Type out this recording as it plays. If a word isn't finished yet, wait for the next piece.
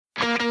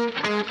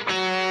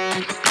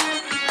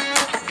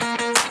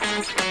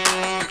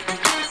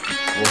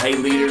Hey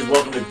leaders,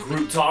 welcome to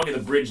Group Talk at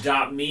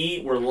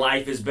thebridge.me, where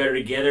life is better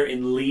together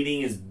and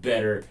leading is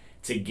better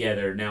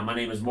together. Now, my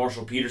name is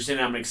Marshall Peterson.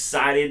 I'm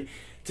excited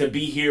to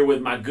be here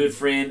with my good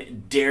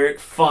friend Derek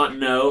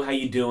Fontenot. How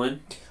you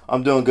doing?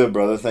 I'm doing good,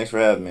 brother. Thanks for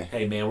having me.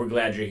 Hey man, we're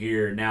glad you're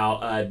here.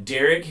 Now,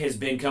 Derek has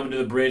been coming to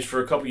the bridge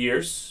for a couple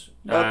years.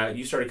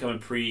 You started coming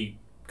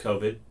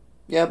pre-COVID.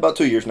 Yeah, about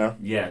 2 years now.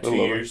 Yeah, 2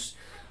 years.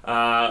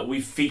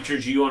 We've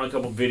featured you on a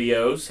couple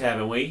videos,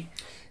 haven't we?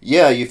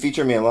 Yeah, you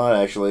feature me a lot,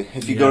 actually.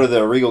 If you go to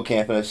the Regal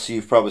campus,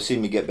 you've probably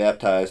seen me get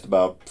baptized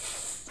about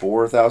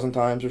 4,000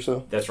 times or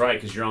so. That's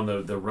right, because you're on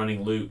the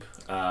running loop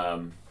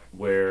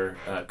where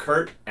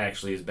Kurt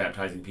actually is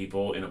baptizing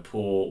people in a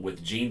pool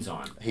with jeans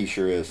on. He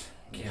sure is.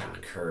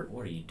 God, Kurt,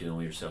 what are you doing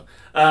with yourself?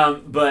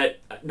 But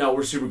no,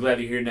 we're super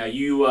glad you're here. Now,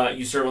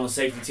 you serve on the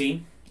safety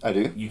team. I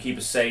do. You keep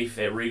us safe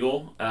at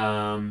Regal.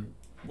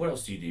 What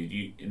else do you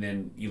do? And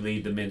then you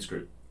lead the men's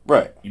group.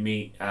 Right. You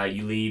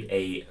lead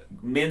a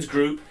men's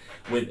group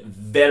with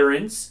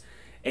veterans.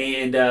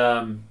 And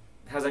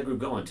how's that group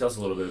going? Tell us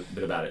a little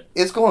bit about it.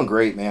 It's going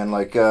great, man.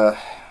 Like, I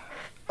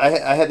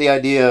had the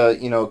idea,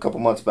 a couple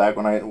months back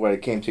when I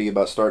came to you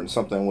about starting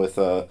something with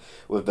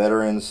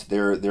veterans.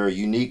 They're a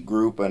unique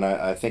group, and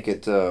I think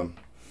it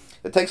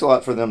takes a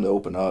lot for them to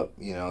open up.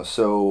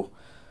 So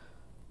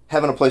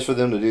having a place for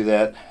them to do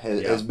that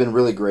has been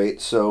really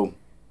great. So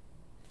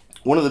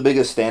one of the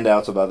biggest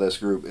standouts about this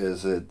group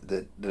is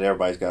that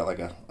everybody's got like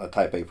a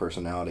type A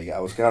personality. I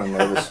was kind of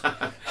nervous.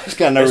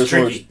 That's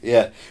tricky.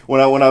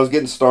 When I was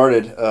getting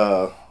started, it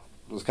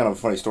was kind of a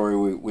funny story.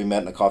 We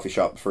met in a coffee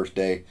shop the first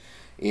day.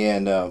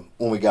 And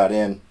when we got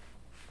in,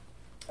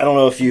 I don't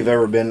know if you've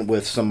ever been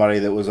with somebody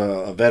that was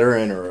a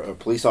veteran or a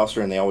police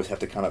officer and they always have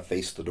to kind of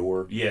face the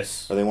door.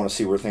 Yes. Or they want to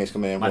see where things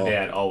come in. My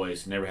dad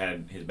always never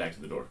had his back to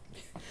the door.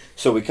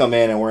 So we come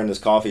in and we're in this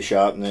coffee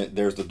shop and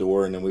there's the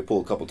door and then we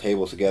pull a couple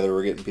tables together.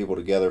 We're getting people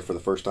together for the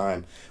first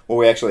time. Well,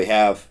 we actually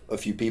have a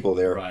few people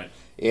there. Right.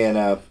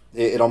 And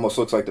it almost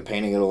looks like the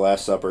painting of the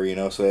Last Supper,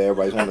 so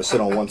everybody's wanting to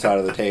sit on one side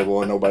of the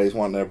table and nobody's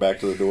wanting their back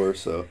to the door.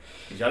 So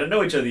y'all didn't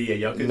know each other yet.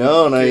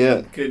 Y'all not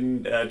yet.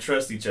 Couldn't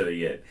trust each other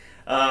yet.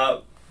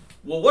 Well,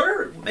 what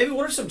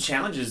are some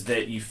challenges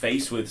that you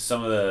face with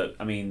some of the?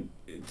 I mean,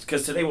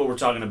 because today what we're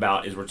talking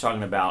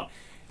about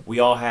we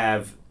all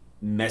have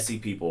messy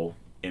people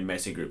in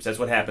messy groups. That's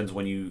what happens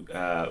when you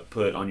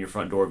put on your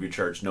front door of your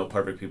church, "No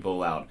perfect people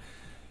allowed."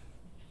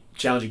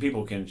 Challenging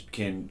people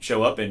can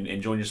show up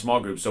and join your small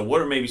group. So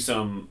what are maybe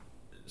some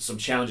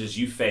challenges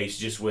you face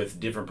just with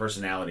different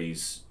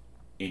personalities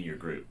in your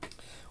group?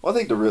 Well, I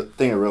think the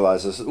thing to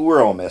realize is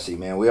we're all messy,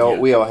 man. We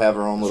all have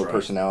our own little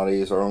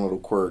personalities, our own little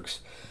quirks.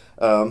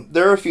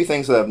 There are a few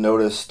things that I've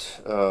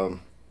noticed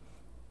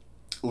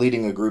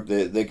leading a group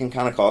that can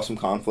kind of cause some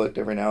conflict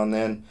every now and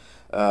then.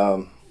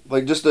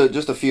 Like just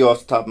a few off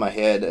the top of my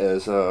head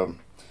as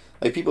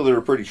like people that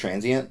are pretty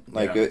transient.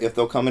 Like if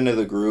they'll come into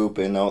the group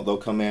and they'll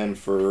come in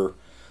for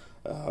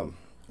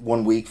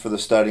 1 week for the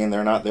study and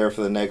they're not there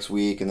for the next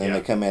week and then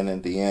they come in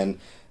at the end,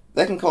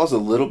 that can cause a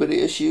little bit of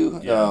issue.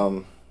 Yeah.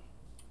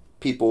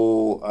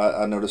 People,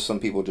 I notice some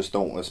people just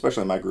don't,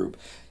 especially in my group,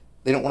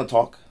 they don't want to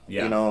talk.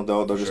 Yeah.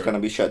 They'll just kind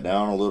of be shut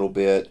down a little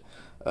bit.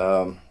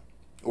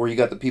 Or you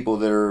got the people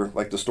that are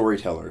like the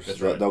storytellers.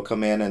 That's right. They'll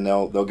come in and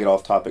they'll get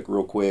off topic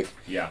real quick.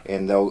 Yeah.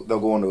 And they'll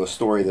go into a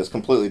story that's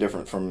completely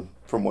different from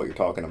what you're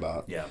talking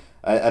about. Yeah.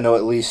 I know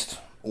at least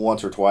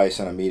once or twice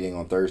in a meeting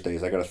on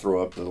Thursdays, I got to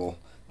throw up the little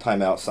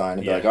timeout sign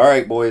and be like, "All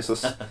right, boys,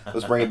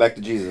 let's bring it back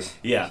to Jesus."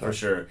 Yeah, for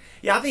sure.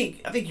 Yeah, I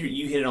think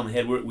you hit it on the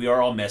head. We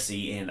are all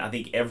messy, and I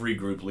think every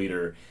group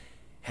leader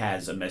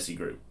has a messy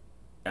group.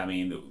 I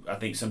mean, I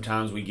think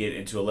sometimes we get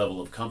into a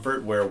level of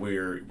comfort where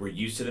we're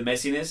used to the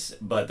messiness,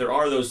 but there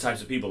are those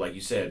types of people, like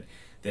you said,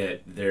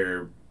 that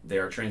they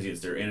are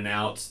transients. They're in and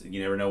out. You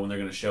never know when they're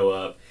going to show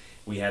up.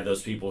 We have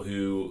those people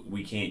who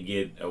we can't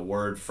get a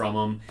word from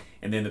them,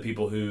 and then the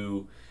people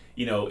who,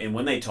 and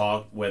when they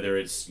talk, whether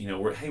it's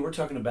we're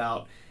talking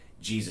about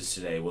Jesus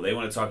today. Well, they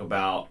want to talk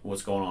about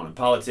what's going on in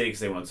politics.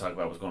 They want to talk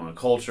about what's going on in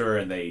culture,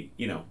 and they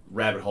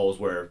rabbit holes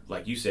where,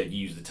 like you said,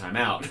 you use the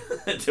timeout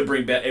to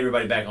bring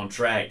everybody back on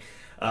track.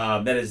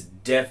 That is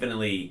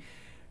definitely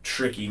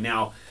tricky.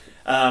 Now,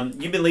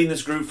 you've been leading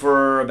this group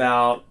for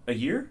about a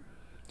year?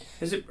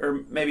 Is it?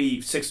 Or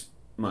maybe 6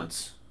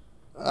 months?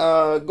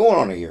 Going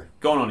on a year.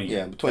 Going on a year.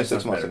 Yeah, between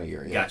 6 months and a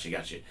year. Yeah.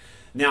 Gotcha.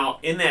 Now,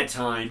 in that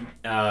time,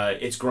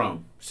 it's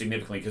grown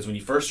significantly because when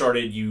you first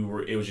started,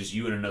 it was just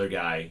you and another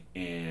guy,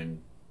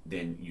 and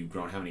then you've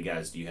grown. How many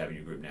guys do you have in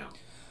your group now?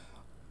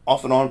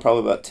 Off and on,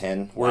 probably about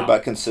 10. We're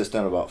about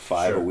consistent, about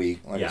 5 a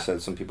week. Like I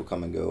said, some people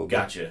come and go.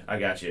 Gotcha. I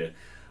got you.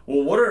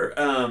 Well, what are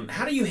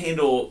how do you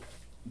handle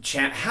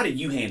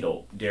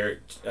Derek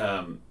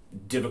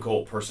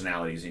difficult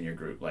personalities in your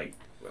group? Like,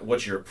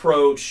 what's your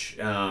approach?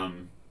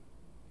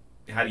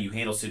 How do you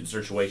handle certain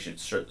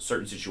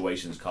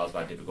situations caused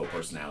by difficult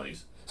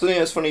personalities? So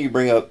yeah, it's funny you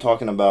bring up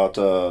talking about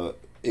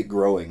it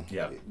growing.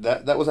 Yeah.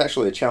 That was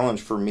actually a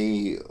challenge for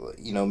me.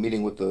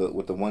 Meeting with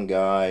the one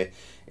guy,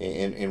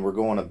 and we're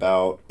going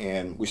about,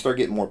 and we start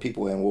getting more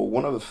people in. Well,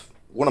 one of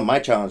one of my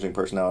challenging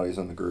personalities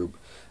in the group.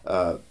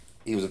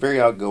 He was very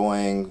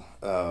outgoing.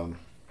 I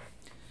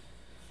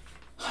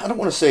don't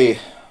want to say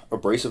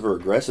abrasive or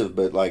aggressive,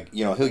 but like,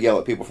 you know, he'll yell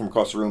at people from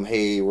across the room,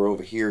 "Hey, we're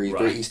over here."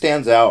 He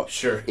stands out.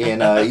 Sure.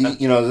 And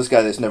you know, this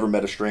guy that's never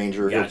met a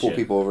stranger, he'll pull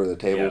people over to the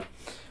table. Yeah.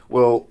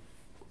 Well,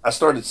 I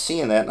started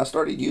seeing that and I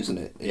started using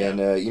it. Yeah.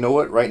 And you know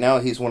what? Right now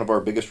he's one of our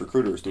biggest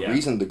recruiters. The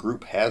reason the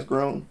group has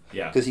grown,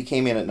 because he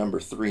came in at number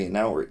 3 and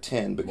now we're at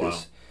 10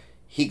 because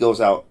he goes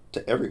out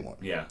to everyone.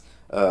 Yeah.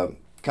 Kind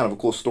of a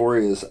cool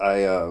story is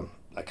I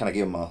kind of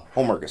gave him a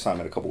homework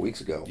assignment a couple weeks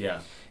ago.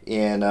 Yeah.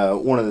 And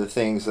one of the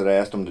things that I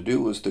asked him to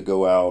do was to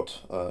go out,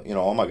 you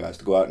know, all my guys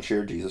to go out and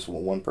share Jesus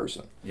with one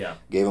person. Yeah.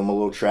 Gave him a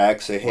little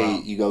track, say, "Hey,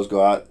 you guys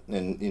go out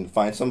and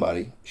find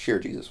somebody, share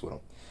Jesus with them."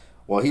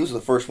 Well, he was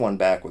the first one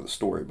back with a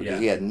story because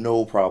he had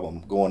no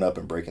problem going up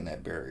and breaking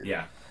that barrier.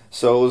 Yeah.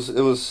 So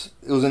it was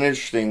an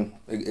interesting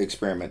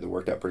experiment that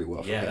worked out pretty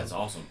well for him. Yeah, that's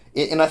awesome.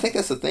 And I think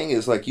that's the thing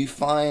is like you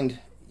find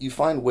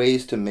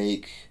ways to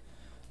make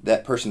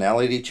that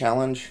personality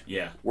challenge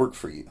work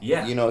for you.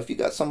 Yeah. You know, if you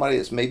got somebody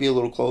that's maybe a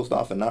little closed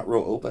off and not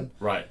real open.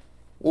 Right.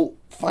 Well,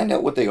 find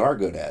out what they are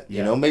good at.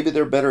 You know, maybe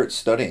they're better at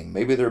studying.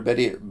 Maybe they're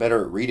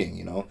better at reading,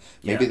 you know.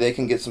 Maybe they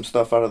can get some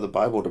stuff out of the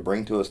Bible to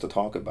bring to us to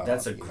talk about.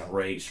 That's a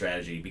great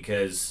strategy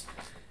because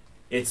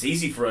it's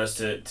easy for us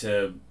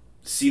to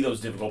see those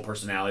difficult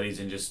personalities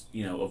and just,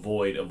 you know,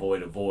 avoid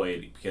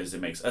because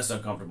it makes us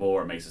uncomfortable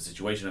or it makes the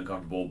situation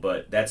uncomfortable,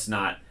 but that's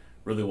not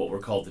really what we're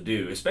called to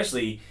do,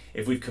 especially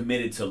if we've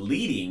committed to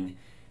leading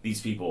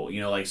these people.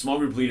 You know, like small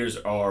group leaders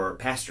are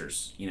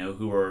pastors, you know,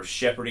 who are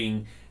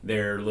shepherding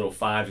their little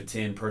 5 to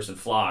 10 person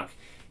flock,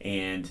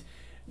 and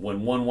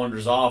when one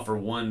wanders off or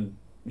one,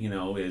 you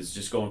know, is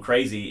just going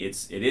crazy,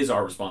 it is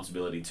our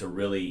responsibility to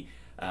really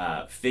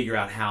figure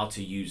out how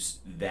to use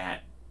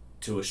that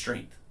to a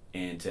strength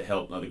and to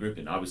help another group.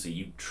 And obviously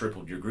you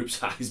tripled your group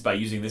size by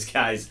using this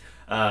guy's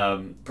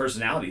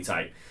personality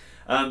type,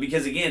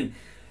 because again,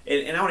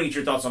 and I want to get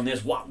your thoughts on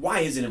this. Why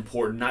is it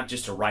important not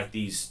just to write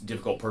these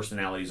difficult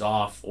personalities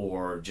off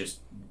or just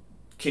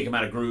kick them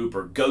out of group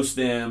or ghost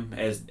them,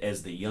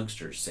 as the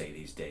youngsters say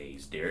these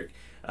days, Derek,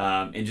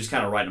 and just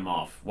kind of write them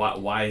off?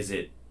 Why is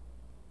it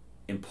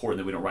important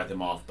that we don't write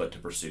them off but to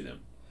pursue them?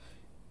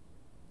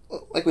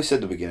 Like we said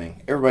at the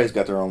beginning, everybody's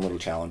got their own little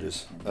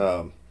challenges.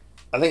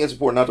 I think it's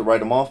important not to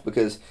write them off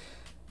because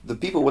the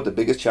people with the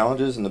biggest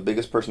challenges and the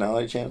biggest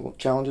personality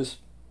challenges,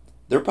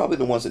 they're probably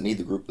the ones that need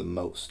the group the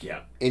most.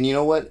 Yeah. And you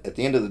know what? At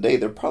the end of the day,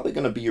 they're probably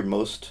going to be your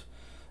most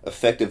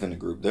effective in the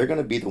group. They're going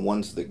to be the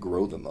ones that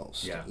grow the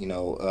most. Yeah. You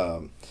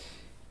know,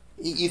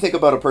 you think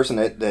about a person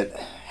that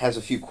has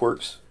a few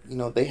quirks. You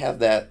know, they have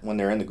that when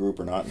they're in the group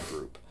or not in the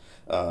group.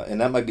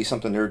 And that might be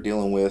something they're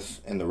dealing with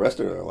in the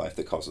rest of their life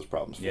that causes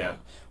problems for them.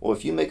 Well,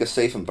 if you make a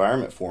safe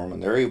environment for them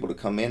and they're able to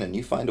come in and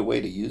you find a way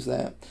to use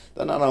that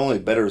not only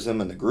betters them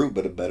in the group,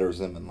 but it betters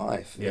them in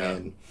life. Yeah.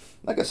 And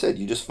like I said,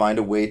 you just find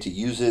a way to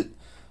use it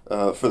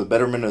for the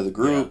betterment of the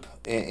group,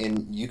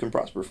 and you can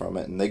prosper from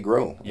it, and they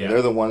grow. Yeah. And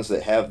they're the ones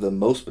that have the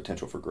most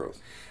potential for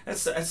growth.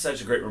 That's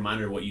such a great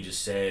reminder of what you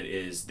just said,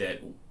 is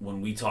that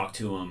when we talk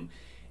to them,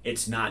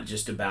 it's not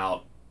just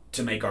about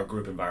to make our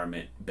group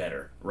environment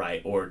better,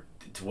 right, or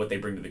to what they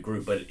bring to the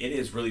group, but it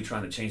is really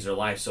trying to change their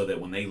life so that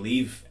when they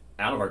leave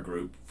out of our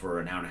group for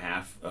an hour and a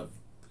half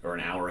or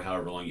an hour,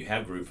 however long you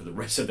have group, for the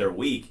rest of their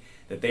week,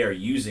 that they are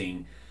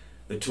using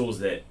the tools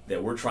that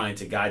we're trying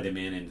to guide them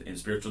in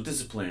spiritual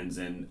disciplines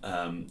and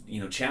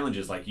you know,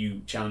 challenges like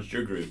you challenged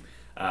your group,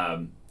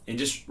 and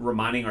just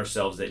reminding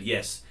ourselves that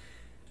yes,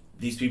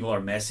 these people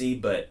are messy,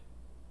 but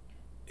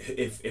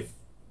if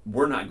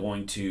we're not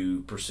going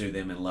to pursue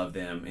them and love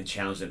them and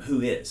challenge them,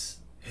 who is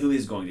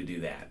going to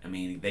do that? I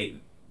mean,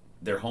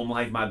 their home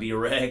life might be a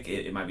wreck,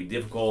 it might be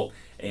difficult,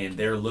 and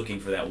they're looking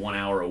for that 1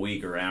 hour a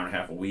week or an hour and a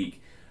half a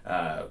week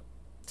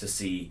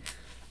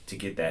to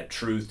get that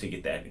truth, to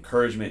get that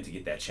encouragement, to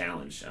get that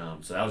challenge.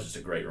 So that was just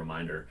a great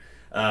reminder.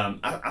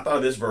 I thought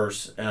of this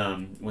verse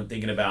when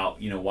thinking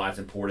about, you know, why it's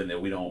important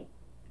that we don't,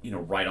 you know,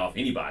 write off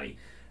anybody.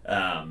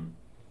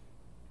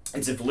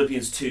 It's in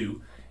Philippians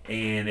 2,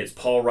 and it's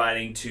Paul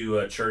writing to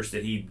a church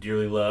that he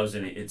dearly loves,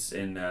 and it's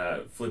in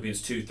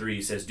Philippians 2:3.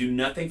 He says, "Do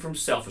nothing from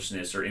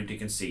selfishness or empty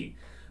conceit,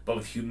 but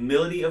with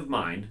humility of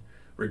mind,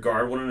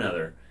 regard one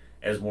another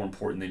as more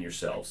important than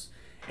yourselves."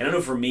 And I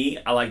know for me,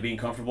 I like being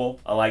comfortable.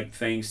 I like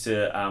things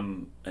to,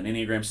 I'm an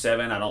Enneagram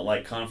 7. I don't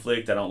like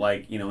conflict. I don't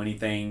like, you know,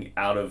 anything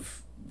out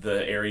of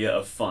the area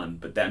of fun.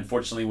 But that,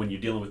 unfortunately, when you're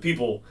dealing with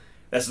people,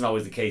 that's not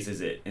always the case,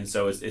 is it? And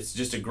so it's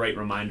just a great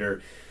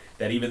reminder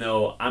that even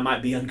though I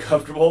might be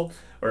uncomfortable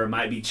or it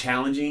might be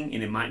challenging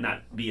and it might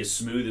not be as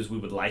smooth as we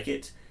would like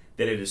it,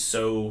 that it is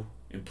so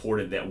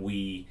important that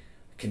we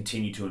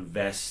continue to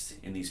invest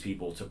in these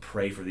people, to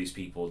pray for these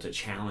people, to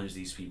challenge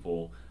these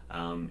people,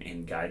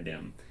 and guide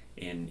them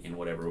in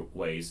whatever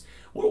ways.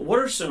 What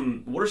are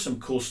some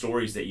cool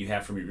stories that you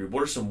have from your group?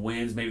 What are some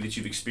wins maybe that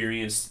you've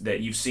experienced, that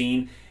you've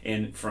seen,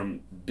 and from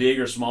big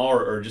or small,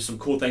 or just some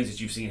cool things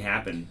that you've seen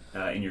happen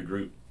in your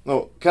group?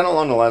 Well, kind of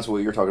along the lines of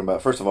what you're talking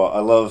about. First of all,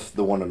 I love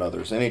the one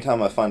another's.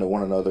 Anytime I find a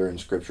one another in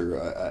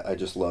Scripture, I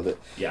just love it.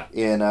 Yeah.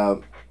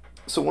 And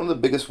so one of the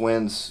biggest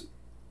wins,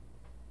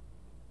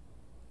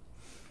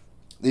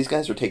 these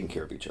guys are taking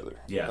care of each other.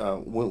 Yeah.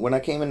 When I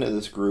came into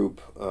this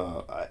group,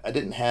 I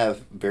didn't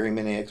have very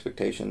many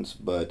expectations,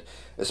 but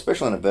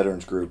especially in a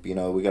veterans group, we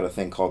got a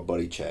thing called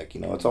buddy check.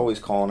 It's always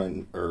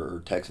calling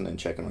or texting and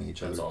checking on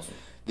each other. That's awesome.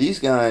 These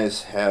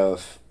guys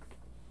have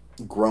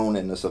grown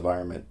in this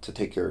environment to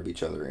take care of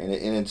each other, and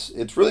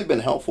it's really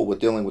been helpful with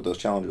dealing with those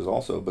challenges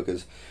also,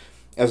 because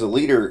as a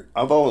leader,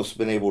 I've always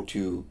been able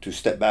to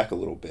step back a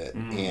little bit,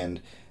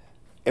 and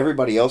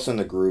everybody else in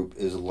the group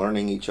is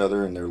learning each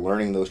other, and they're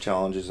learning those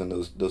challenges and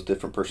those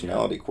different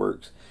personality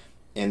quirks,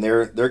 and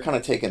they're kind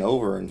of taking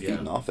over and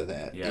feeding off of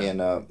that.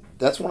 And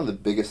that's one of the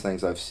biggest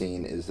things I've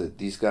seen, is that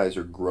these guys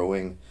are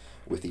growing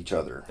with each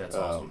other. That's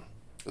awesome.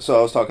 So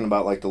I was talking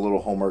about like the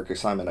little homework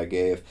assignment I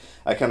gave.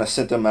 I kind of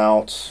sent them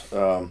out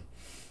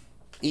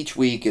each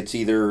week. It's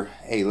either,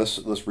 hey,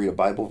 let's read a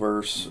Bible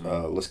verse,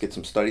 let's get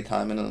some study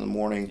time in the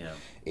morning,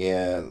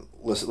 and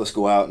let's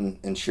go out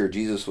and share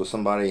Jesus with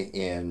somebody.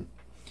 And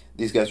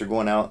these guys are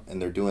going out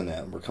and they're doing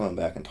that, and we're coming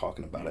back and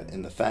talking about it.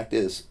 And the fact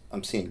is,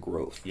 I'm seeing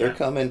growth. They're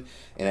coming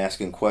and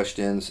asking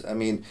questions. I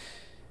mean,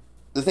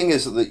 the thing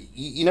is that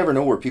you never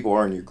know where people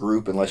are in your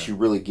group unless you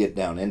really get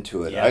down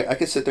into it. I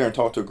could sit there and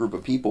talk to a group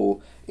of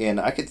people,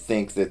 and I could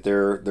think that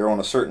they're on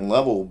a certain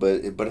level,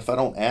 but if I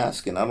don't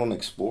ask and I don't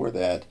explore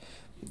that,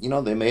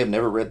 they may have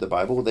never read the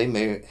Bible. They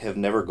may have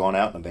never gone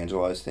out and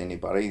evangelized to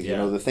anybody.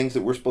 The things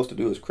that we're supposed to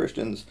do as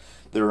Christians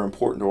that are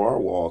important to our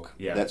walk,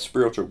 that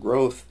spiritual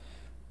growth,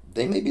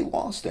 they may be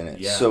lost in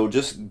it. So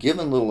just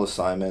giving little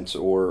assignments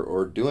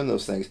or doing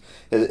those things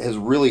has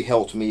really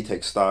helped me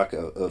take stock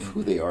of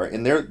who they are.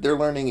 And they're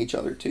learning each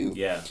other too.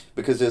 Yeah.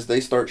 Because as they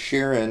start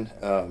sharing,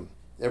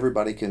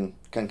 everybody can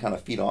kind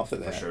of feed off of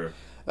that. For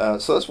sure.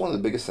 So that's one of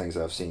the biggest things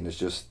I've seen, is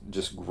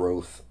just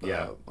growth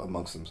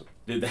amongst them.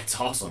 Dude, that's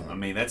awesome. I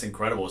mean, that's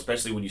incredible,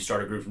 especially when you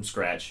start a group from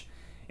scratch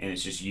and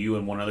it's just you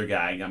and one other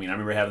guy. I mean, I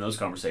remember having those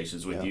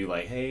conversations with you,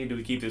 like, hey, do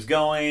we keep this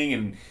going?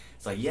 And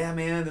it's like, yeah,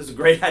 man, this is a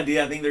great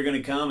idea. I think they're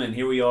going to come, and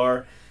here we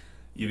are.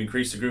 You've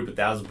increased the group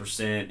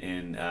 1,000%,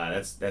 and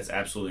that's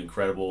absolutely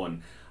incredible.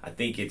 And I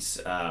think it's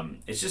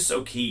just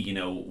so key,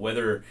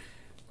 whether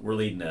we're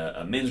leading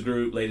a men's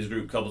group, ladies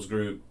group, couples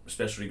group,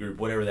 specialty group,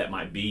 whatever that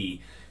might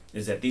be,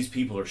 is that these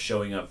people are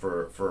showing up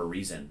for a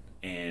reason.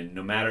 And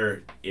no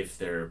matter if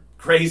they're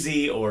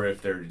crazy or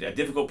if they're a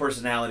difficult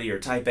personality or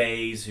type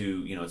A's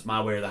who, it's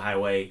my way or the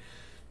highway,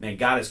 man,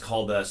 God has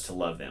called us to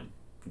love them.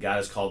 God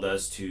has called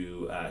us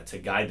to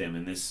guide them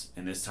in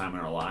this time in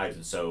our lives.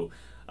 And so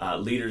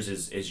leaders,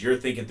 as you're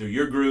thinking through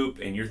your group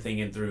and you're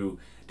thinking through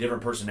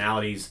different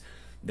personalities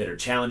that are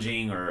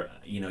challenging, or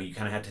you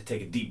kind of have to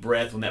take a deep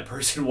breath when that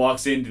person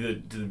walks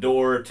into the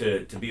door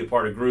to be a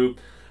part of group,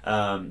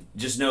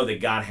 just know that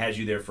God has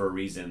you there for a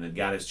reason, that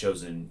God has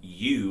chosen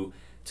you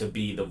to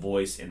be the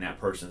voice in that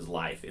person's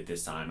life at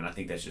this time. And I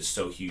think that's just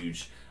so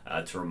huge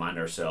to remind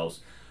ourselves.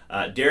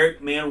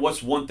 Derek, man,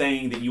 what's one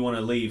thing that you want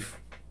to leave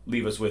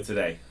us with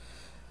today?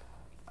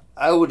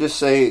 I would just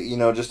say,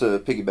 just to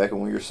piggyback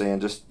on what you're saying,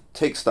 just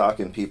take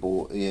stock in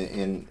people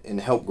and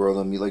help grow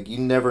them. You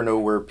never know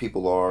where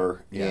people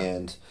are,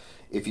 and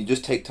if you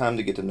just take time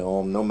to get to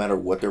know them, no matter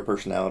what their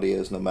personality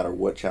is, no matter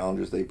what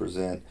challenges they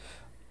present,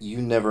 you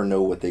never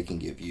know what they can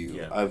give you.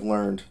 Yeah. I've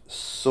learned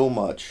so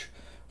much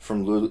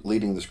from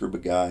leading this group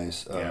of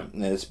guys,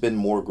 and it's been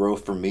more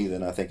growth for me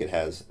than I think it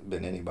has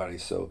been anybody.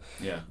 So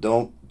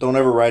don't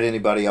ever write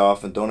anybody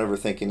off, and don't ever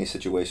think any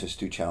situation is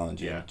too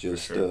challenging.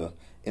 Just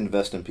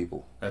invest in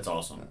people. That's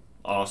awesome.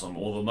 Awesome.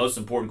 Well, the most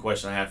important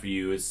question I have for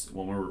you is,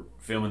 when we're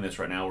filming this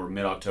right now, we're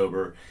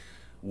mid-October,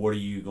 what are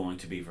you going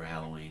to be for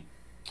Halloween?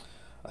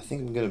 I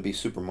think I'm going to be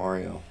Super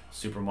Mario.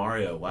 Super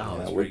Mario. Wow,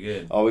 that's pretty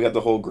good. Oh, we got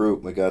the whole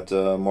group. We got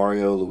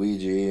Mario,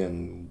 Luigi,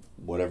 and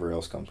whatever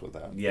else comes with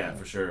that. Yeah,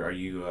 for sure. Are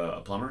you a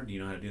plumber? Do you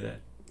know how to do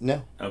that?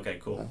 No. Okay,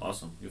 cool. No.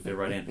 Awesome. You'll fit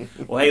right in.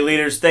 Well, hey,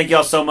 leaders, thank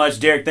y'all so much.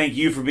 Derek, thank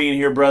you for being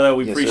here, brother.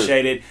 We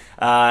appreciate it.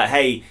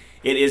 Hey,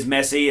 it is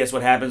messy. That's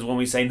what happens when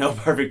we say no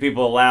perfect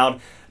people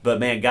allowed. But,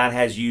 man, God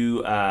has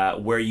you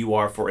where you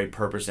are for a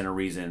purpose and a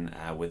reason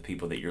with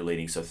people that you're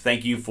leading. So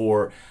thank you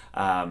for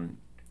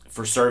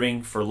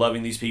serving, for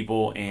loving these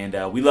people.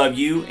 And we love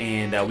you,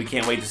 and we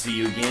can't wait to see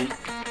you again.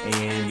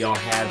 And y'all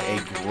have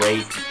a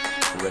great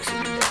rest of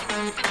your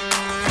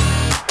day.